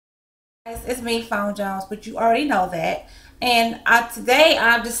It's me, Found Jones, but you already know that. And today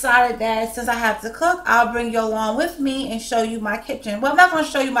I decided that since I have to cook, I'll bring you along with me and show you my kitchen. Well, I'm not going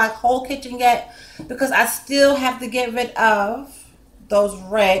to show you my whole kitchen yet because I still have to get rid of those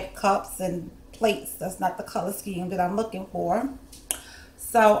red cups and plates. That's not the color scheme that I'm looking for.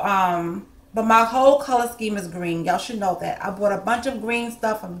 So, but my whole color scheme is green. Y'all should know that. I bought a bunch of green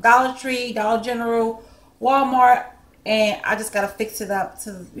stuff from Dollar Tree, Dollar General, Walmart, and I just gotta fix it up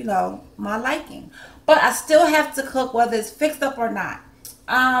to, my liking. But I still have to cook whether it's fixed up or not.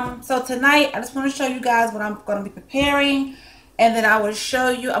 So tonight I just want to show you guys what I'm gonna be preparing, and then I will show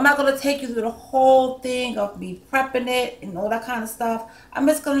you. I'm not gonna take you through the whole thing of me prepping it and all that kind of stuff. I'm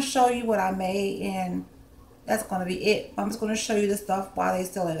just gonna show you what I made, and that's going to be it. I'm just going to show you the stuff while they're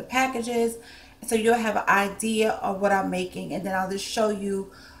still in the packages, so you'll have an idea of what I'm making, and then I'll just show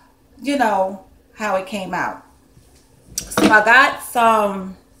you, how it came out. So I got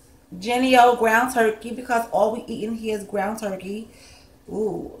some Jennie-O ground turkey because all we eat in here is ground turkey.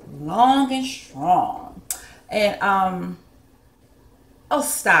 Ooh, long and strong. And oh,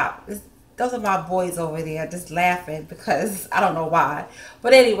 stop. Those are my boys over there just laughing because I don't know why.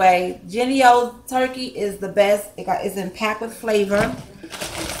 But anyway, Jennie-O turkey is the best. It's in packed with flavor.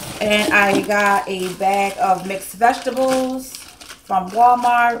 And I got a bag of mixed vegetables from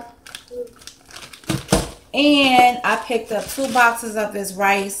Walmart. And I picked up 2 boxes of this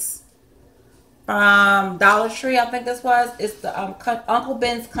rice from Dollar Tree, I think this was. It's the Uncle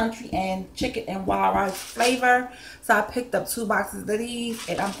Ben's Country and Chicken and Wild Rice flavor. So I picked up 2 boxes of these,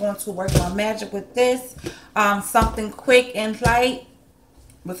 and I'm going to work my magic with this. Something quick and light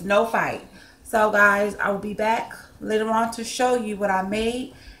with no fight. So guys, I will be back later on to show you what I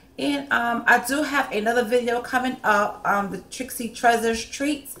made. And I do have another video coming up, the Trixie Treasures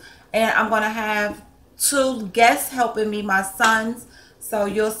Treats. And I'm going to have 2 guests helping me, my sons. So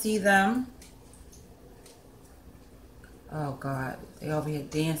you'll see them. Oh God, they over here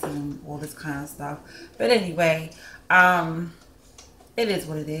dancing and all this kind of stuff. But anyway, it is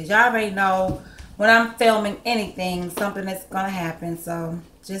what it is. Y'all already know when I'm filming anything, something that's gonna happen. So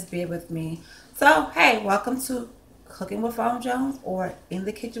just bear with me. So hey, welcome to Cooking with Found Jones, or In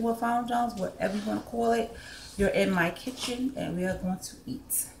the Kitchen with Found Jones, whatever you want to call it. You're in my kitchen, and we are going to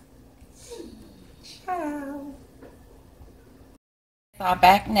eat. Ciao. So I'm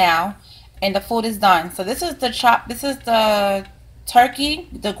back now. And the food is done. So this is the turkey,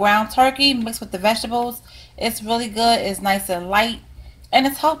 the ground turkey mixed with the vegetables. It's really good. It's nice and light, and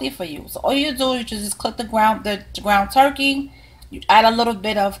it's healthy for you. So all you do is just cook the ground turkey. You add a little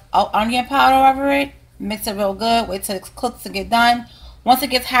bit of onion powder over it. Mix it real good. Wait till it cooks to get done. Once it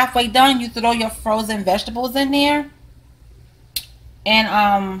gets halfway done, you throw your frozen vegetables in there,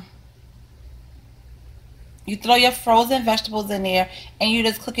 and you throw your frozen vegetables in there, and you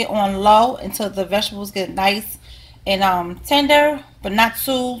just cook it on low until the vegetables get nice and tender, but not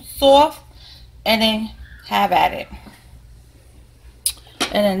too soft, and then have at it.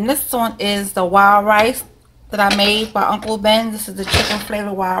 And then this one is the wild rice that I made by Uncle Ben. This is the chicken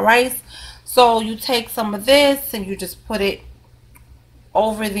flavored wild rice. So you take some of this and you just put it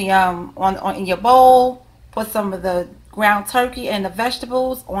over the in your bowl. Put some of the ground turkey and the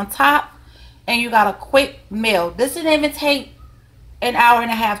vegetables on top. And you got a quick meal. This didn't even take an hour and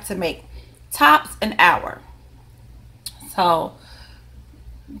a half to make. Tops an hour. So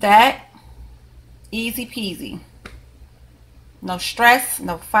that easy peasy. No stress,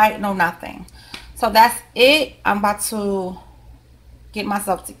 no fight, no nothing. So that's it. I'm about to get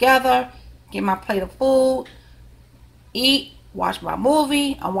myself together, get my plate of food, eat, watch my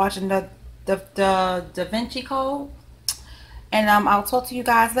movie. I'm watching the Da Vinci Code. And I'll talk to you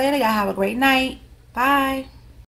guys later. Y'all have a great night. Bye.